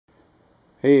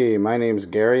Hey, my name's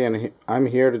Gary, and I'm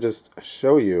here to just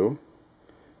to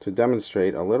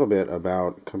demonstrate a little bit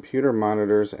about computer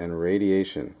monitors and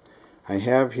radiation. I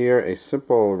have here a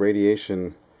simple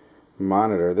radiation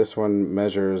monitor. This one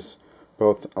measures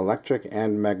both electric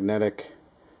and magnetic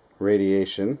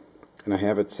radiation, and I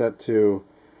have it set to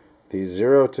the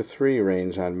 0 to 3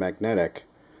 range on magnetic.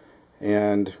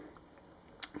 And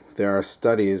there are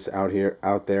studies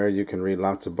out there, you can read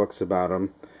lots of books about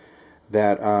them,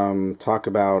 that talk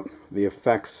about the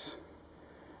effects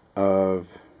of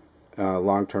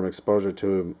long-term exposure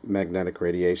to magnetic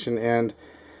radiation, and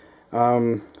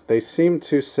they seem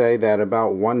to say that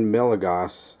about 1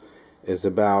 milligauss is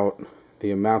about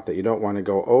the amount that you don't want to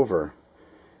go over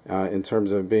in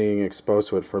terms of being exposed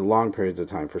to it for long periods of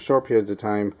time. For short periods of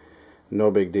time,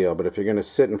 no big deal, but if you're going to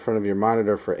sit in front of your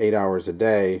monitor for 8 hours a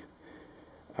day,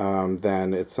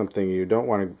 then it's something you don't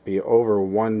want to be over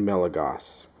 1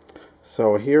 milligauss.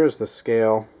 So here's the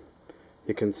scale.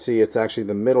 You can see it's actually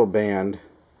the middle band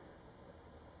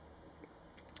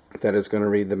that is going to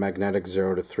read the magnetic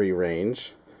 0 to 3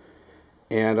 range.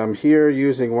 And I'm here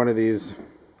using one of these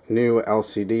new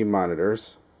LCD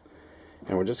monitors,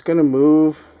 and we're just going to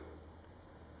move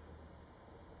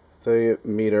the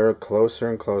meter closer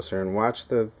and closer and watch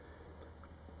the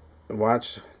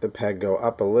peg go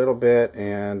up a little bit,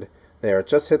 and there, it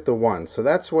just hit the 1. So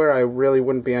that's where I really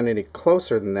wouldn't be any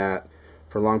closer than that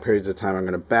for long periods of time. I'm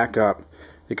going to back up.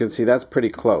 You can see that's pretty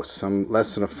close. I'm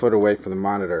less than a foot away from the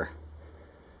monitor.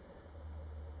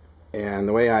 And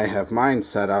the way I have mine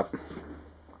set up,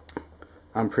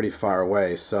 I'm pretty far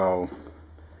away, so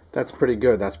that's pretty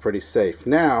good. That's pretty safe.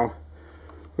 Now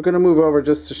we're going to move over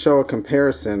just to show a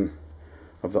comparison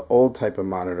of the old type of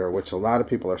monitor, which a lot of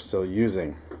people are still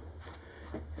using.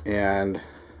 And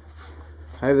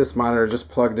I have this monitor just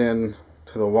plugged in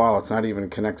to the wall. It's not even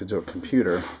connected to a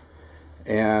computer.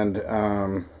 And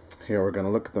here, we're going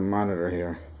to look at the monitor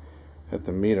here, at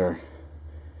the meter.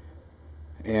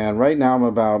 And right now I'm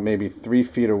about maybe 3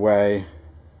 feet away.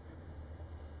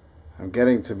 I'm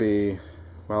getting to be,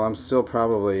 well, I'm still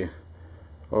probably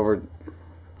I'm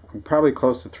probably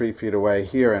close to 3 feet away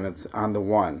here, and it's on the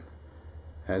 1,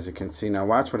 as you can see. Now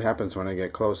watch what happens when I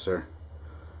get closer.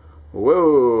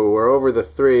 Whoa, we're over the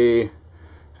 3,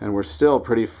 and we're still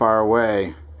pretty far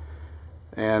away.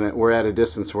 And we're at a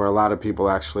distance where a lot of people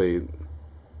actually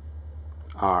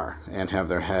are and have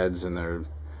their heads and their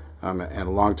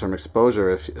and long-term exposure,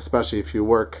 especially if you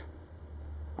work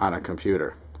on a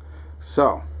computer.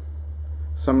 So,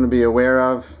 something to be aware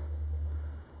of.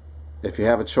 If you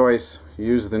have a choice,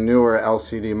 use the newer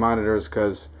LCD monitors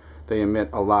because they emit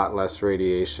a lot less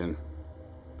radiation.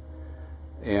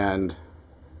 And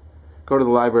go to the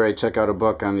library, check out a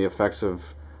book on the effects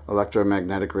of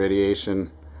electromagnetic radiation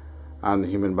on the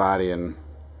human body, and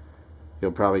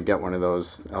you'll probably get one of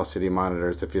those LCD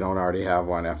monitors if you don't already have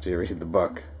one after you read the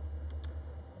book.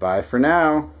 Bye for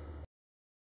now.